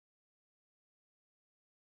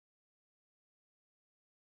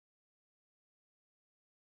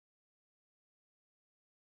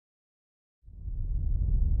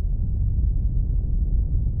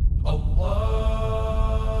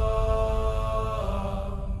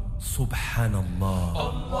Subhanallah.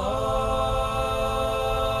 Allah.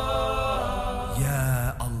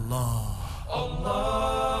 Ya Allah. Allah.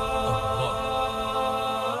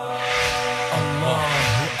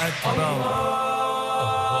 Allahu Akbar. Allah.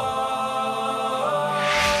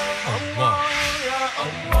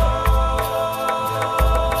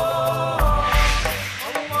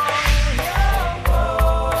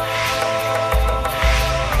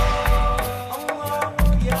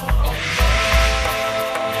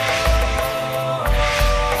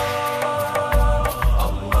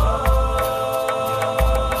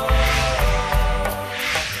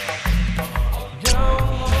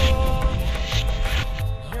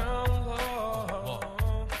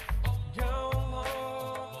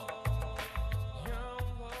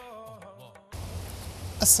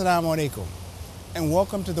 Assalamu alaikum, and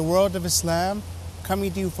welcome to the World of Islam,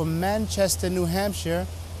 coming to you from Manchester, New Hampshire,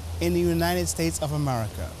 in the United States of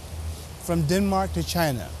America. From Denmark to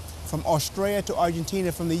China, from Australia to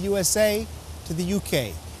Argentina, from the USA to the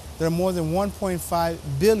UK, there are more than 1.5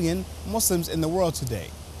 billion Muslims in the world today.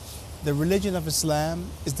 The religion of Islam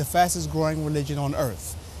is the fastest growing religion on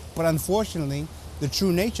earth, but unfortunately, the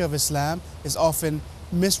true nature of Islam is often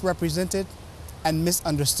misrepresented and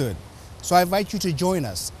misunderstood. So I invite you to join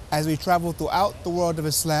us as we travel throughout the world of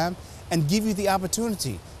Islam and give you the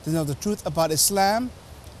opportunity to know the truth about Islam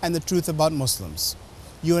and the truth about Muslims.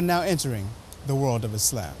 You are now entering the world of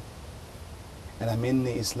Islam. And I'm in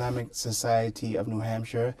the Islamic Society of New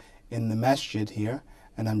Hampshire in the masjid here,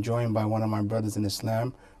 and I'm joined by one of my brothers in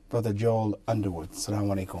Islam, Brother Joel Underwood.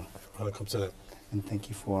 Assalamu alaikum. Alaikum salam. And thank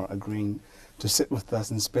you for agreeing to sit with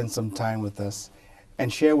us and spend some time with us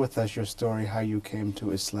and share with us your story, how you came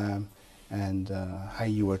to Islam and how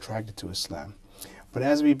you were attracted to Islam. But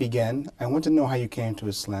as we begin, I want to know how you came to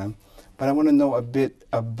Islam, but I want to know a bit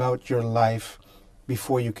about your life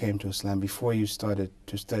before you came to Islam, before you started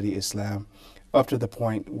to study Islam, up to the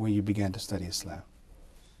point where you began to study Islam.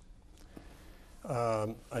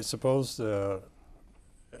 I suppose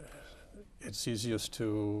it's easiest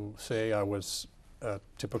to say I was a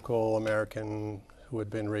typical American who had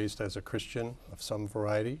been raised as a Christian of some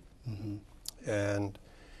variety. Mm-hmm. And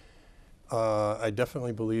I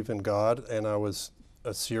definitely believe in God, and I was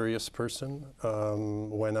a serious person.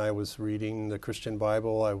 When I was reading the Christian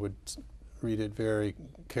Bible, I would read it very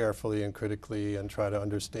carefully and critically and try to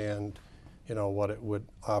understand, what it would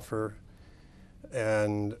offer.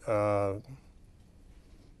 And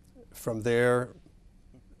from there,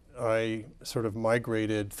 I sort of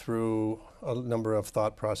migrated through a number of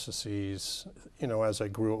thought processes, as I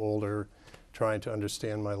grew older, trying to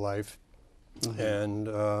understand my life. Mm-hmm.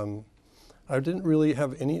 And I didn't really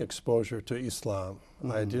have any exposure to Islam.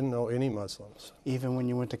 Mm-hmm. I didn't know any Muslims. Even when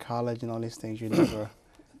you went to college and all these things, you never...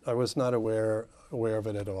 I was not aware of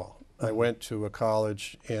it at all. Mm-hmm. I went to a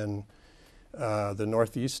college in the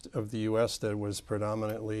northeast of the U.S. that was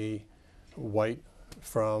predominantly white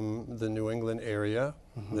from the New England area.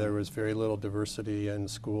 Mm-hmm. There was very little diversity in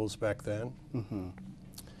schools back then. Mm-hmm.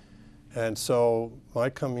 And so my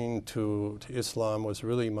coming to Islam was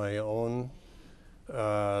really my own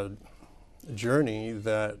journey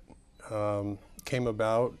that came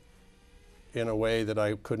about in a way that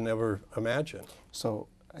I could never imagine. So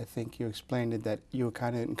I think you explained it that you were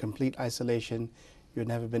kind of in complete isolation. You had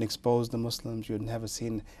never been exposed to Muslims. You had never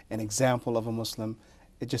seen an example of a Muslim.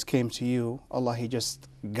 It just came to you. Allah, He just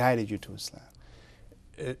guided you to Islam.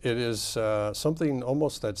 It is something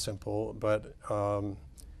almost that simple, but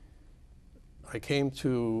I came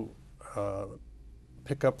to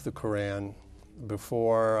pick up the Quran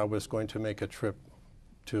before I was going to make a trip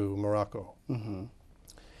to Morocco. Mm-hmm.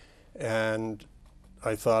 And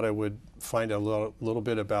I thought I would find a little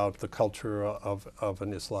bit about the culture of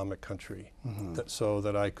an Islamic country, mm-hmm. so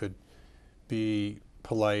that I could be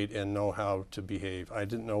polite and know how to behave. I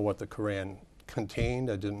didn't know what the Quran contained.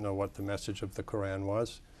 I didn't know what the message of the Quran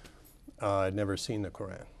was. I'd never seen the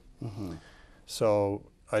Quran. Mm-hmm. So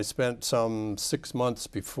I spent some 6 months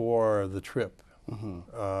before the trip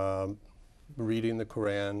Mm-hmm. Reading the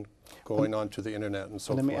Quran, going onto the internet and so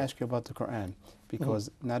forth. Let me ask you about the Quran,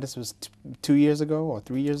 because now this was 2 years ago or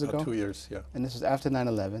 3 years ago? 2 years, yeah. And this was after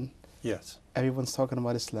 9/11. Yes. Everyone's talking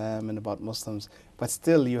about Islam and about Muslims, but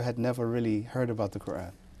still you had never really heard about the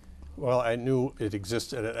Quran. Well, I knew it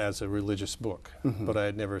existed as a religious book, Mhm. but I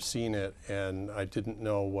had never seen it, and I didn't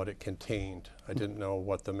know what it contained. I didn't know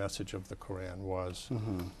what the message of the Quran was.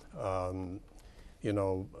 Mhm.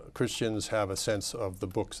 Christians have a sense of the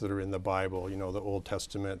books that are in the Bible, the Old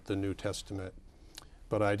Testament, the New Testament.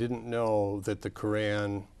 But I didn't know that the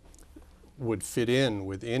Quran would fit in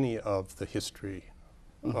with any of the history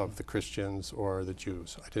of the Christians or the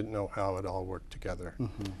Jews. I didn't know how it all worked together.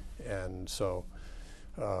 And so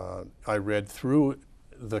I read through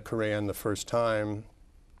the Quran the first time,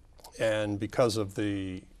 and because of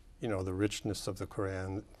the, the richness of the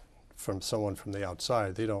Quran from someone from the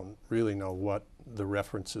outside, they don't really know what the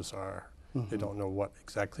references are. They don't know what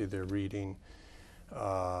exactly they're reading.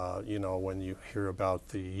 When you hear about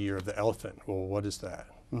the year of the elephant, well, what is that?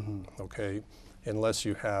 Okay, unless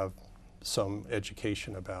you have some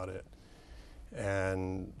education about it.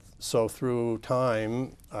 And so through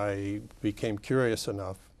time, I became curious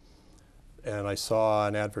enough, and I saw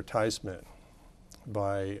an advertisement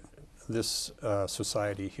by this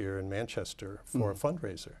society here in Manchester for a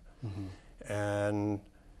fundraiser. And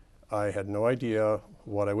I had no idea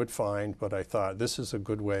what I would find, but I thought this is a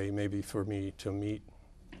good way maybe for me to meet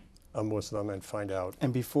a Muslim and find out.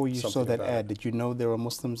 And before you saw that ad, it. did you know there were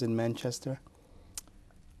Muslims in Manchester?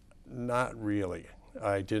 Not really.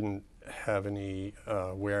 I didn't have any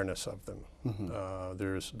awareness of them.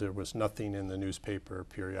 There was nothing in the newspaper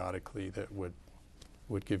periodically that would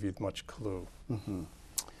give you much clue.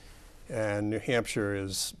 And New Hampshire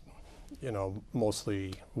is,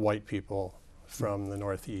 mostly white people from the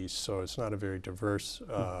Northeast, so it's not a very diverse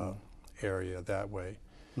area that way.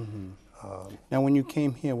 Now, when you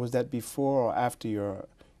came here, was that before or after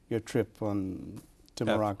your trip to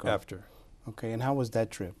Morocco? After. Okay, and how was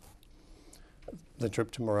that trip? The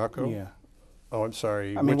trip to Morocco? Yeah. Oh, I'm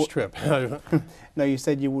sorry. I mean, which trip? No, you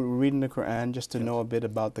said you were reading the Quran just to know a bit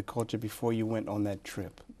about the culture before you went on that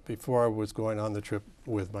trip. Before I was going on the trip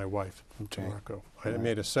with my wife to Morocco. I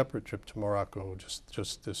made a separate trip to Morocco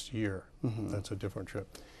just this year. That's a different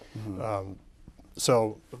trip.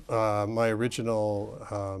 So my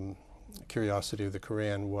original curiosity of the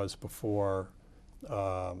Quran was before,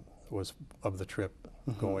 was of the trip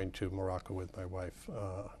going to Morocco with my wife,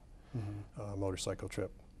 motorcycle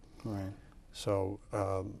trip. Right. So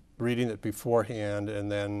reading it beforehand,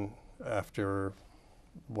 and then after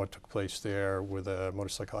what took place there with a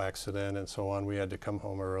motorcycle accident and so on, we had to come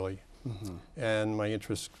home early. And my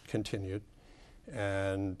interest continued.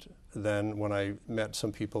 And then when I met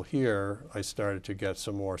some people here, I started to get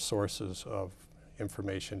some more sources of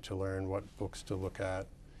information to learn what books to look at.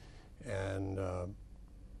 And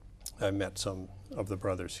I met some of the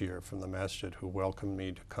brothers here from the masjid who welcomed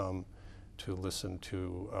me to come to listen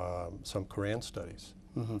to some Quran studies.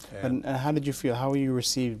 And how did you feel? How were you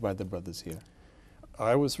received by the brothers here?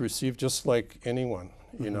 I was received just like anyone.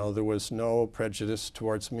 There was no prejudice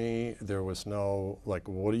towards me. There was no like,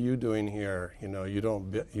 what are you doing here? You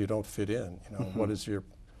don't fit in. What is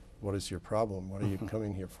your problem? What are you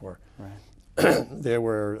coming here for? Right. They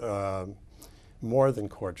were more than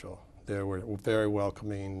cordial. They were very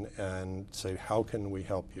welcoming and say, how can we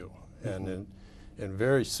help you? And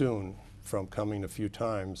very soon, from coming a few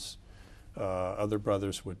times, other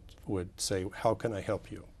brothers would say, how can I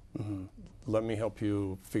help you? Let me help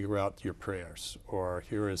you figure out your prayers, or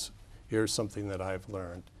here's something that I've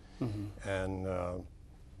learned. And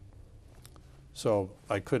so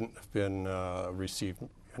I couldn't have been received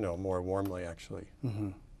more warmly, actually.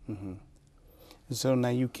 So now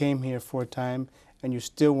you came here for a time, and you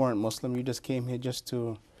still weren't Muslim. You just came here just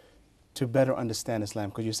to better understand Islam,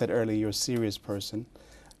 because you said earlier you're a serious person.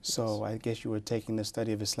 So I guess you were taking the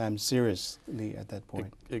study of Islam seriously at that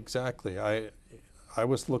point. Exactly. I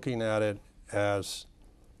was looking at it as,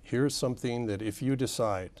 here's something that if you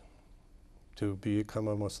decide to become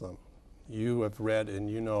a Muslim, you have read and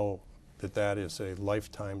you know that that is a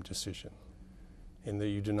lifetime decision, and that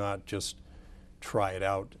you do not just try it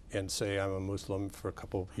out and say, I'm a Muslim for a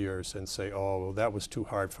couple of years and say, oh, well, that was too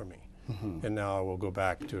hard for me, and now I will go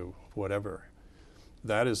back to whatever.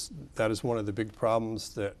 That is one of the big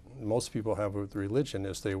problems that most people have with religion,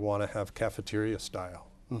 is they want to have cafeteria style.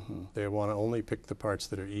 They want to only pick the parts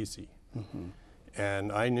that are easy.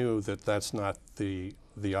 And I knew that that's not the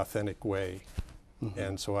authentic way.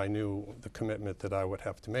 And so I knew the commitment that I would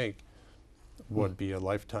have to make would be a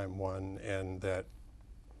lifetime one, and that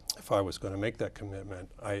if I was going to make that commitment,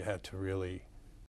 I had to really